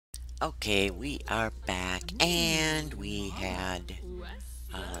Okay, we are back, and we had,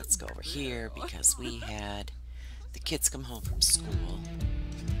 let's go over here because we had the kids come home from school,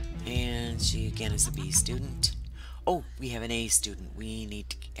 and she again is a B student. Oh, we have an A student. We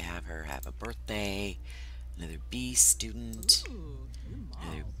need to have her have a birthday. Another B student.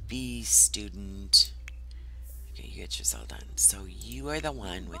 Another B student. Okay, you get yourself done. So you are the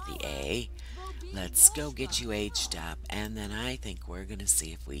one with the A. Let's go get you aged up, and then I think we're gonna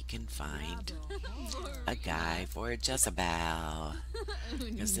see if we can find a guy for Jezebel.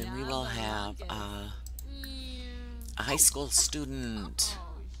 Because then we will have a high school student.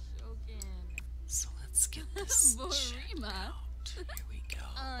 So let's get this checked out. Here we go.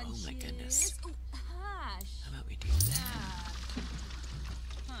 Oh my goodness. How about we do that?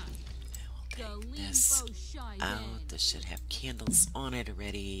 And we'll take this out. This should have candles on it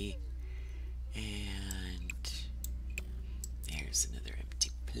already. And there's another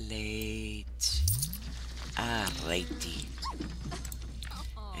empty plate. Alrighty.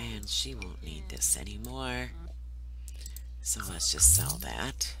 And she won't need this anymore. So let's just sell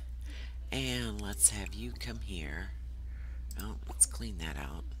that. And let's have you come here. Oh, let's clean that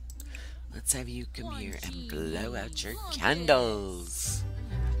out. Let's have you come here and blow out your candles.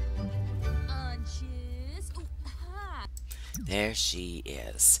 There she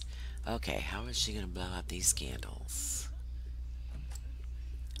is. Okay, how is she going to blow out these candles?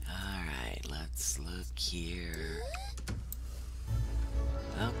 Alright, let's look here.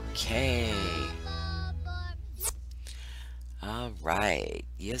 Okay. Alright,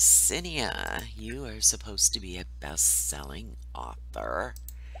 Yesenia, you are supposed to be a best-selling author.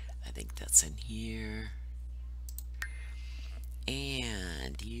 I think that's in here.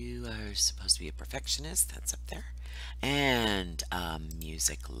 And you are supposed to be a perfectionist. That's up there. And a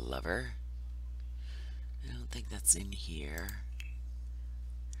music lover. I don't think that's in here.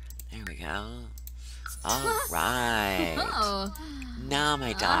 There we go. Alright. Now,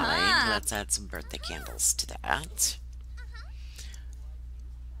 my darling, let's add some birthday candles to that.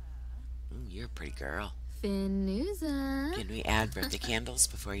 Ooh, you're a pretty girl. Finusa. Can we add birthday candles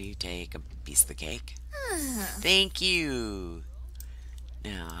before you take a piece of the cake? Thank you.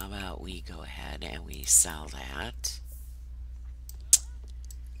 Now, how about we go ahead and we sell that.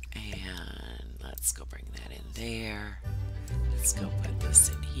 And let's go bring that in there. Let's go put this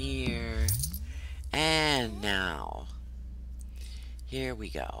in here. And now, here we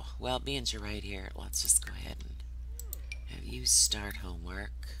go. Well, being you're right here, let's just go ahead and have you start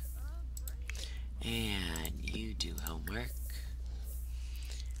homework. And you do homework.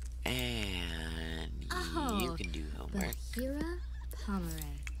 And you can do homework. Bahira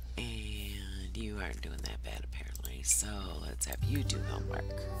Pomeray. And you aren't doing that bad apparently. So let's have you do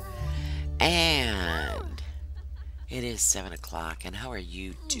homework. And it is 7 o'clock. And how are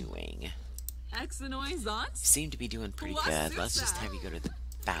you doing? You seem to be doing pretty good. Let's just have you go to the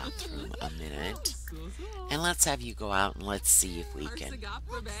bathroom a minute. And let's have you go out and let's see if we can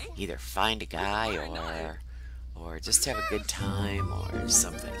either find a guy or just have a good time or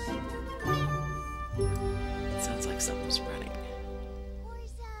something. It sounds like something's running.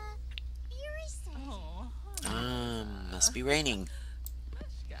 Must be raining.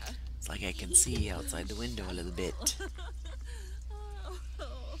 It's like I can see outside the window a little bit.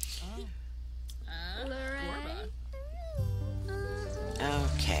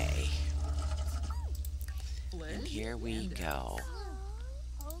 Okay. And here we go.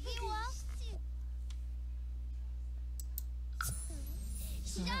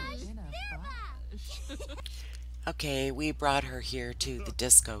 Okay, we brought her here to the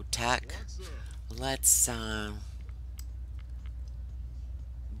discotheque. Let's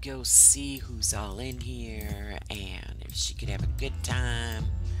go see who's all in here and if she could have a good time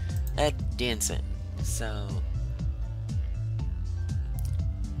dancing. So,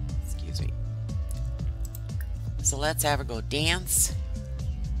 excuse me. So let's have her go dance.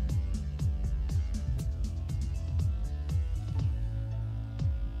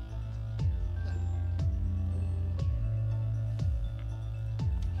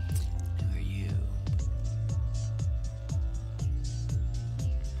 Who are you?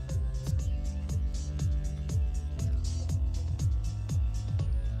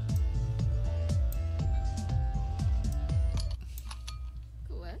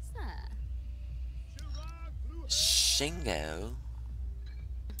 Shingo.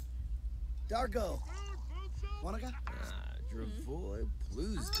 Dargo. Monica? Dravoy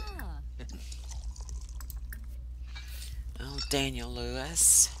Blues. Oh, Daniel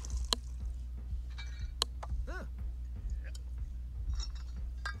Lewis.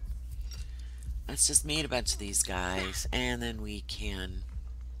 Let's just meet a bunch of these guys, and then we can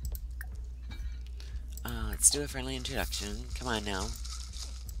let's do a friendly introduction. Come on now.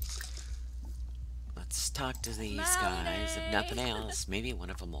 Let's talk to these guys. If nothing else, maybe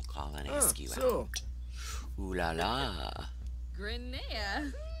one of them will call and ask you so. out. Ooh la la.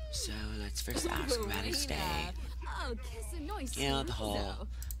 Grenea. So let's first ask about his day. Oh, kiss a noise. You know, the whole,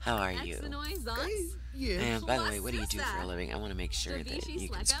 how are you? Yeah. And by the way, what do you do for a living? I want to make sure that you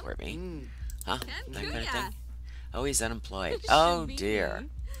can support me. Huh? That kind of thing? Oh, he's unemployed. Oh, dear.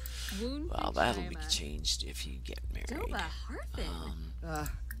 Well, that'll be changed if you get married.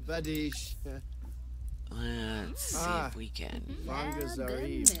 Badish. Let's see if we can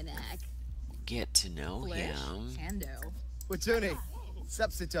get to know him. Watuni.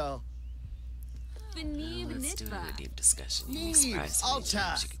 Sepsito. Let's do a deep discussion. You'd be surprised how many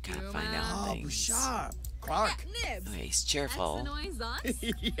times you could kind of find out things. Bouchard. Clark. Okay, he's cheerful.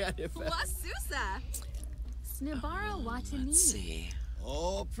 Yeah, Snibara Watani. Let's see.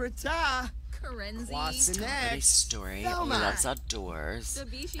 Oh, Prita. Karenzi. What's Tell a next? story. Velma. Oh, he loves outdoors.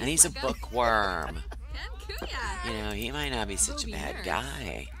 And he's a bookworm. You know, he might not be such a bad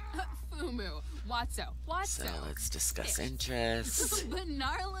guy. Fumu. Watso. So let's discuss interests.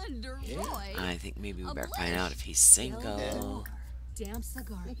 Benarla Deroy. I think maybe we better find out if he's single. Damn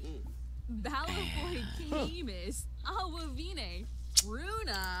cigar. Balaboy Kimis. Awavine.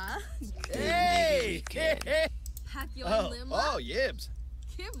 Runa. Maybe we could Hakyo Limla. Oh, Yibs.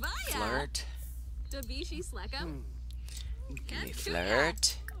 Kibaya. flirt. Dabishi Sleko. Can we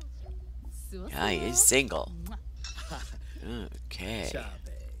flirt? Yeah, he's single. Okay. Chabe.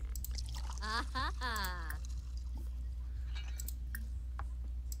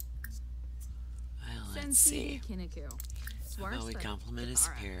 Well, let's see. How about we compliment his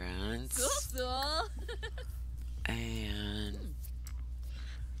appearance? And...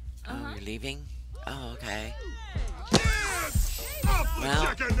 Oh, you're leaving? Oh, okay.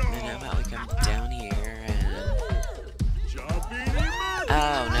 Well, then how about we come down here and...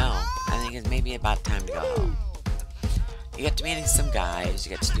 Oh, no. I think it's maybe about time to go home. You get to meeting some guys, you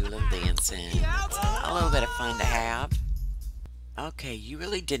get to do a little dancing. It's a little bit of fun to have. Okay, you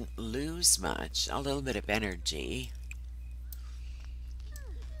really didn't lose much. A little bit of energy.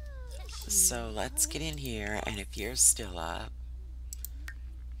 So let's get in here, and if you're still up,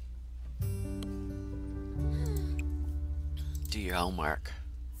 do your homework.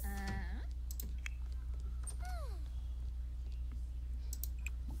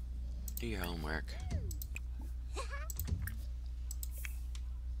 Do your homework.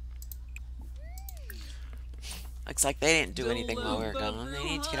 Looks like they didn't do anything while we were gone. They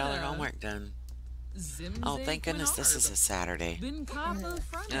need to get all their homework done. Oh, thank goodness this is a Saturday.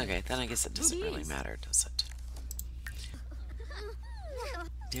 Okay, then I guess it doesn't really matter, does it?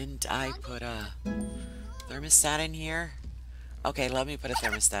 Didn't I put a thermostat in here? Okay, let me put a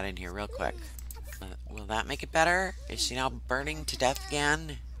thermostat in here real quick. Will that make it better? Is she now burning to death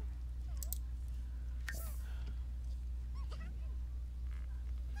again?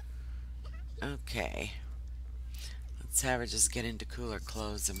 Okay. Let's have her just get into cooler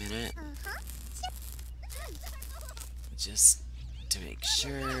clothes a minute. Just to make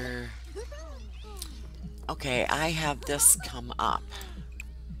sure. Okay, I have this come up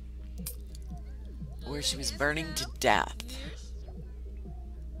where she was burning to death.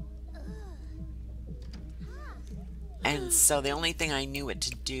 And so the only thing I knew what to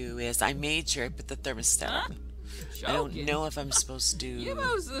do is I made sure I put the thermostat on. I don't know if I'm supposed to...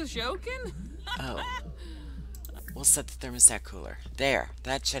 Oh. We'll set the thermostat cooler. There.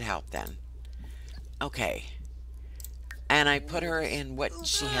 That should help then. Okay. And I put her in what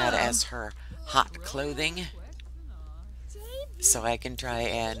she had as her hot clothing. So I can try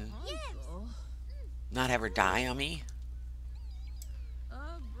and not have her die on me.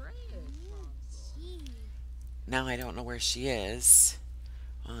 Now I don't know where she is.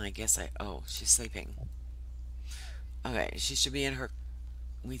 Well, I guess oh, she's sleeping. Okay, she should be in her...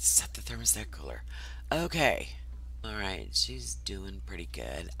 We set the thermostat cooler. Okay. Alright, she's doing pretty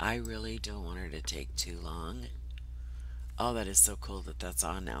good. I really don't want her to take too long. Oh, that is so cool that that's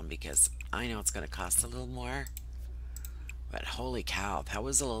on now, because I know it's going to cost a little more. But holy cow, that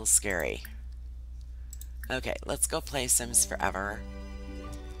was a little scary. Okay, let's go play Sims Forever.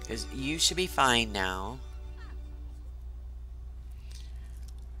 Because you should be fine now.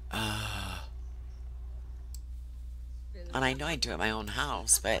 And I know I do it at my own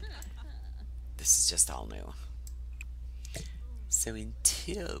house, but this is just all new. So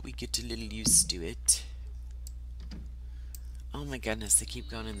until we get a little used to it. Oh my goodness, they keep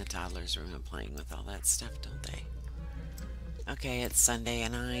going in the toddler's room and playing with all that stuff, don't they? Okay, it's Sunday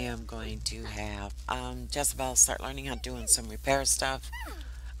and I am going to have Jezebel start learning how to do some repair stuff.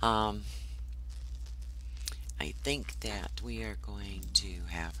 I think that we are going to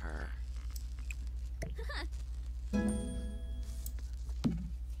have her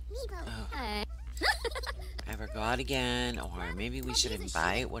have her go out again, or maybe we should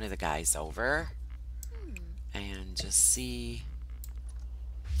invite one of the guys over and just see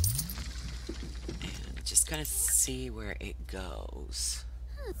and just kind of see where it goes.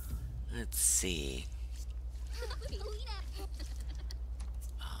 Let's see.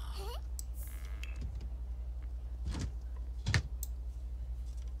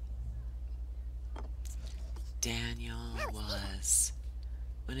 Daniel was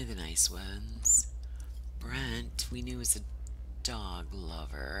one of the nice ones. Brent, we knew was a dog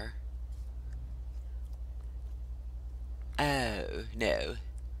lover. Oh, no.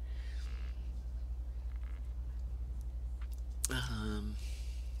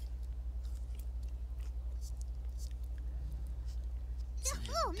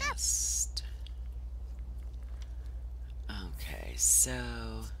 Best. Okay, so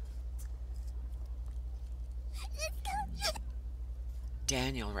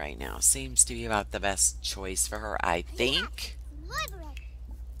Daniel right now seems to be about the best choice for her, I think.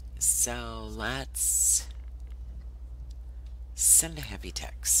 So let's send a happy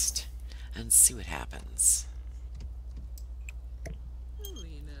text and see what happens.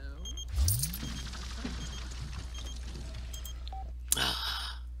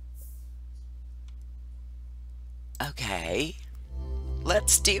 Okay,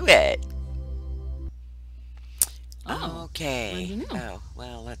 let's do it. Okay. Oh,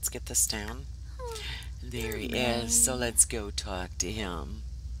 well, let's get this down. There he is. So let's go talk to him.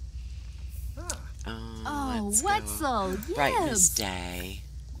 Let's Wetzel, go. Brightness Day.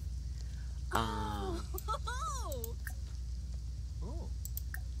 And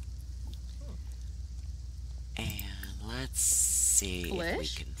let's see if we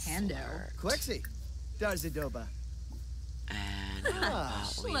can flirt. Quexi. Darzidoba. And how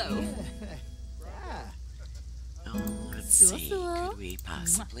about we... let's see. Could we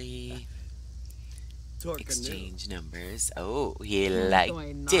possibly exchange numbers? Oh, he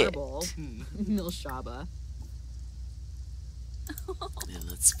liked it. Milshaba. And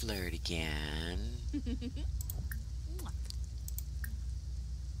let's flirt again.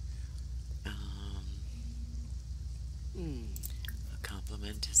 A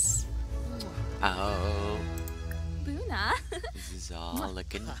compliment is... Oh, Buna. this is all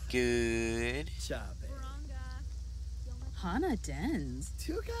looking good. Hana Dens.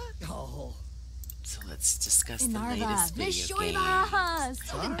 Tuka? Oh. So let's discuss the Inarva. latest video game.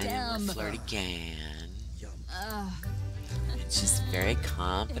 And then we'll flirt again. And she's very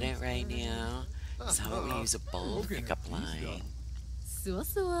confident right now. So how about we use a bold pickup line?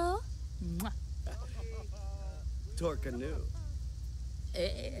 Suo. Torkanu.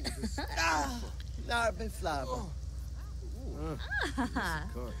 Narbiflava.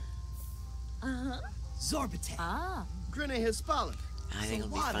 Zorbite. Grina Hispala. I think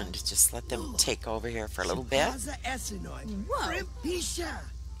it'll be fun to just let them take over here for a little bit. Pisha.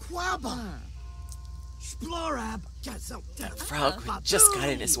 Quaba. Splorab. The frog just got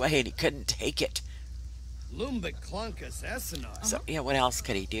in his way and he couldn't take it. Lumbic clunkus essenoi. So, yeah, what else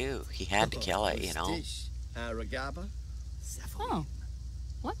could he do? He had to kill it, you know. Aragaba. Oh,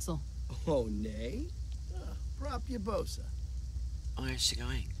 Wetzel. Oh, nay. Prop Yabosa. Where's she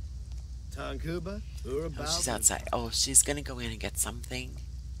going? Tonkuba. Oh, she's outside. Oh, she's gonna go in and get something.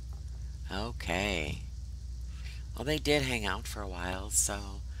 Okay. Well, they did hang out for a while,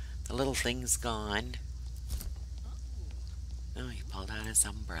 so the little thing's gone. Oh, he pulled out his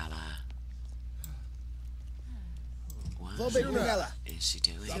umbrella. What is she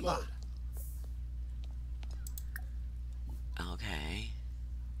doing? Okay.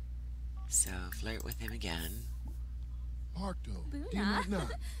 So, flirt with him again. Markdo, Dimagna,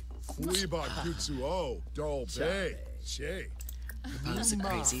 Weeba Jutsuo, Dolbe, Che, Propose a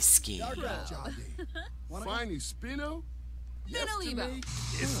crazy scheme. Finally Spino, Finaliba.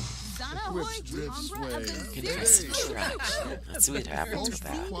 Contested traction. Let's see what happens with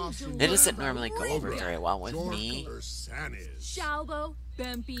that. It doesn't normally go over very well with me. Shalbo,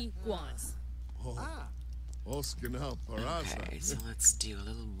 Bempi, Guans. Okay, so let's do a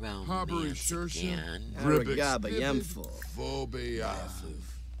little romance again. Aragaba Yemful.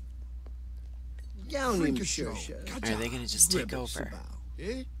 Are they gonna just take over?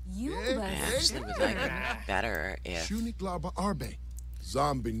 I actually would like it better if... Shuniklaba Arbe,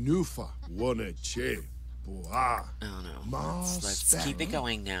 Zombie Nufa, Che, Boa. Oh no. Let's keep it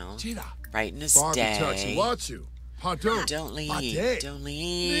going now. Right in his Barbie day. Touchy Watchu, Hadon. Don't leave. Don't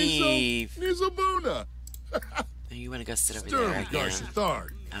leave. Nizabuna. You want to go sit over there again?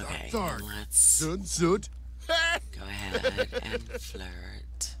 Okay, and let's... Zud, Go ahead and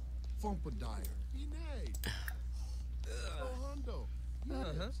flirt. Fumpadire. Inade. Oh, Hondo.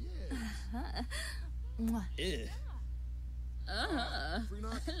 Yes.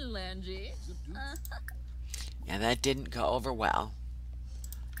 Langy. Yeah, that didn't go over well.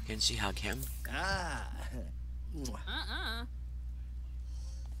 Can she hug him? Ah.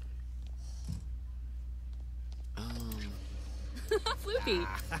 Floopy.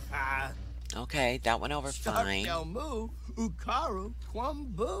 Okay, that went over fine. Mu, Ukaru,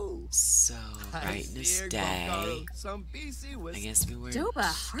 Kwambu. So, brightness day. I guess we were Doba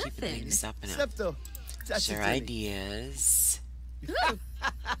just keeping Harfin. things up and up. Septo. Share ideas.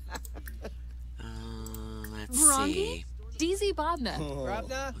 Let's see. Brongi? DZ Bobna.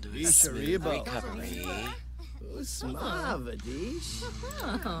 Pravda? We'll do a smooth Isharibo. recovery. Usmavadish.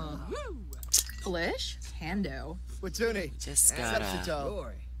 Flish? Hando. Watuni. Just gotta.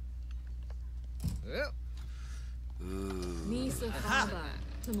 Sepsito. Ooh. Misa Famba.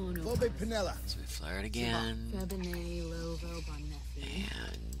 Tomono. Bobe Pinella. So we flirt again. Febine Lovo Bonefi.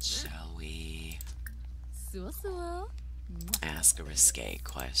 And shall we Suo. ask a risque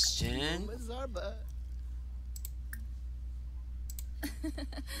question? Mazarba. And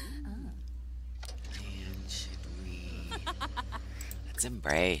should we. Let's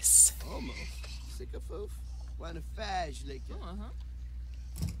embrace. Almost. Sycophoof. Wanafaj, like.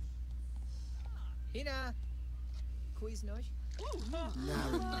 Hina. Quiz noise.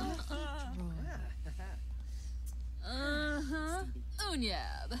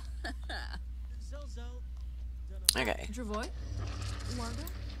 Unyab. Okay, Dravoy? Wargo?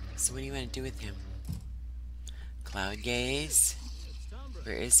 so what do you want to do with him? Cloud gaze?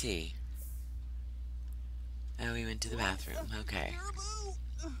 Where is he? Oh, he went to the bathroom. Okay.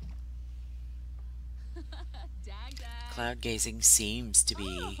 Cloud gazing seems to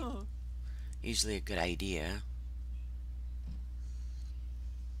be usually a good idea.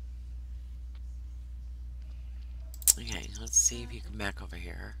 Okay, let's see if you come back over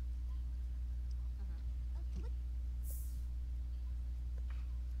here.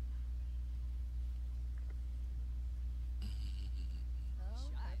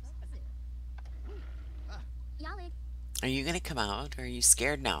 Are you gonna come out or are you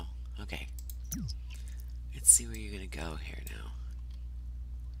scared now? Okay. Let's see where you're gonna go here now.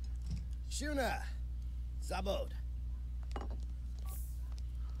 Shuna. Zabod.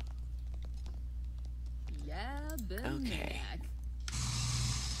 Yeah, Okay.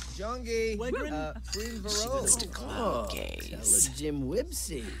 Jongi. Freen She wants to Vero. cloud gaze. Jim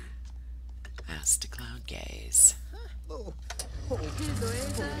Wibsy. Ask to cloud gaze. Oh.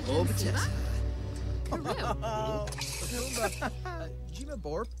 Hizoeza. Jima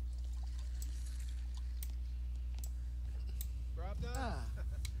Borp.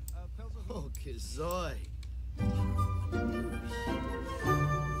 Oh, Kazoi.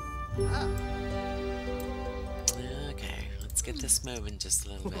 Okay, let's get this moving just a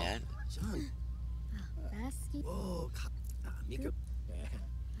little bit. John. Oh, Mika.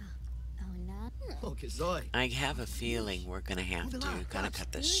 Oh, Kazoi. I have a feeling we're gonna have to kind of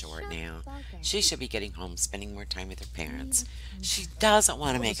cut this short now. She should be getting home, spending more time with her parents. She doesn't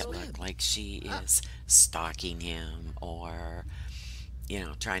want to make it look like she is stalking him or, you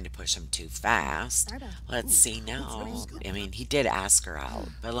know, trying to push him too fast. Let's see now. I mean, he did ask her out,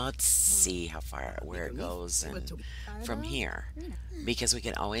 but let's see how far where it goes and from here. Because we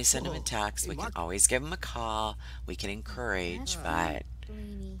can always send him a text, we can always give him a call, we can encourage, but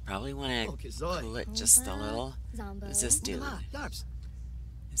probably want to cool it just a little. Who's this dude?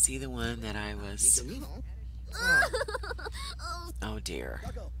 Is he the one that I was... Oh dear.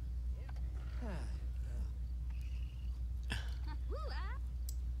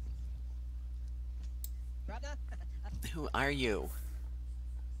 Who are you?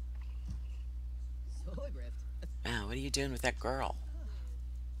 What are you doing with that girl?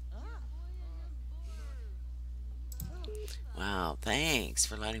 Wow, thanks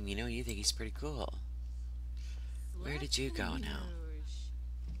for letting me know you think he's pretty cool. Where did you go now?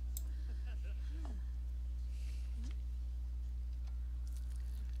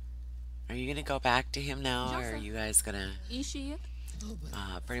 Are you gonna go back to him now, or are you guys gonna Ishi.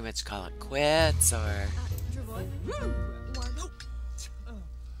 pretty much call it quits, or Dravoy.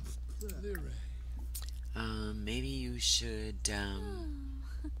 maybe you should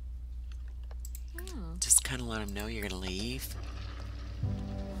just kind of let him know you're gonna leave.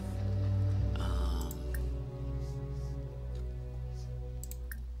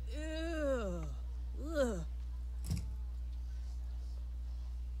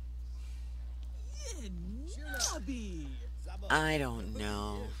 I don't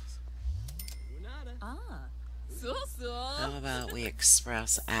know. How about we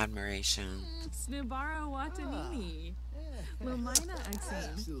express admiration? Snibara Watanini. Lumina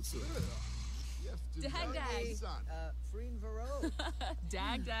Exine. Sul sul. Dag dag. Freen Vero.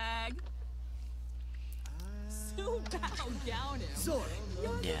 Dag dag. Su bao gaunim. Soy.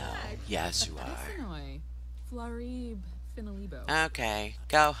 No. Yes, you are. Soy. Flarib Finalibo. Okay,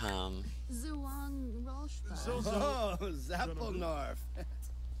 go home. Zuang Roshba. Oh, Zappelnarf.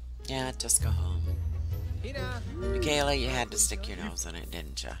 Yeah, just go home. Hina. Michaela, you had to stick your nose in it,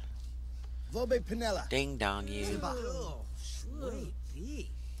 didn't you? Vobe Pinella. Ding dong you. Oh, sweet.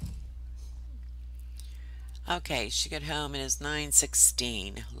 Okay, she got home. It is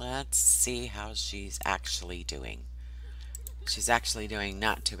 9:16. Let's see how she's actually doing. She's actually doing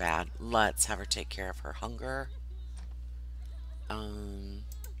not too bad. Let's have her take care of her hunger.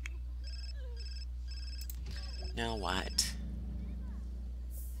 Now what?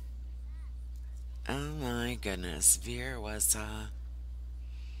 Oh my goodness. Veer was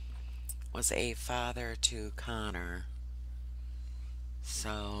a father to Connor.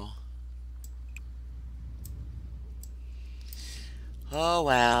 So oh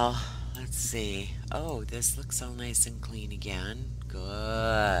well, let's see. Oh, this looks all nice and clean again.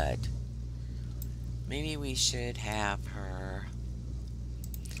 Good. Maybe we should have her.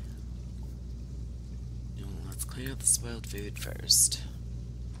 No, let's clean up the spoiled food first.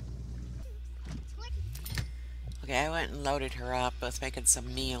 Okay, I went and loaded her up with making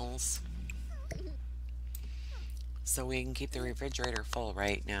some meals. So we can keep the refrigerator full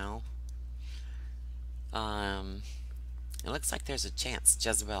right now. It looks like there's a chance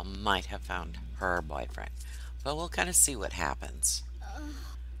Jezebel might have found her boyfriend. But we'll kind of see what happens.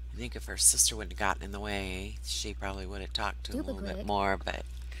 I think if her sister wouldn't have gotten in the way, she probably would have talked to him a little bit more. But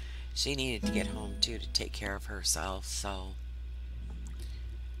she needed to get home too to take care of herself. So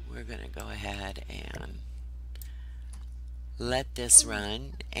we're going to go ahead and let this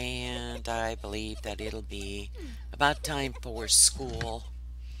run. And I believe that it'll be about time for school.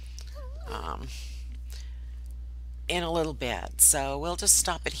 In a little bit, so we'll just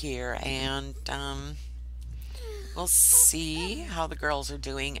stop it here, and we'll see how the girls are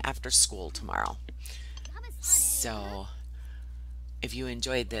doing after school tomorrow. So if you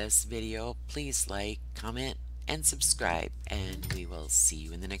enjoyed this video, please like, comment, and subscribe, and we will see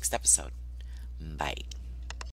you in the next episode. Bye.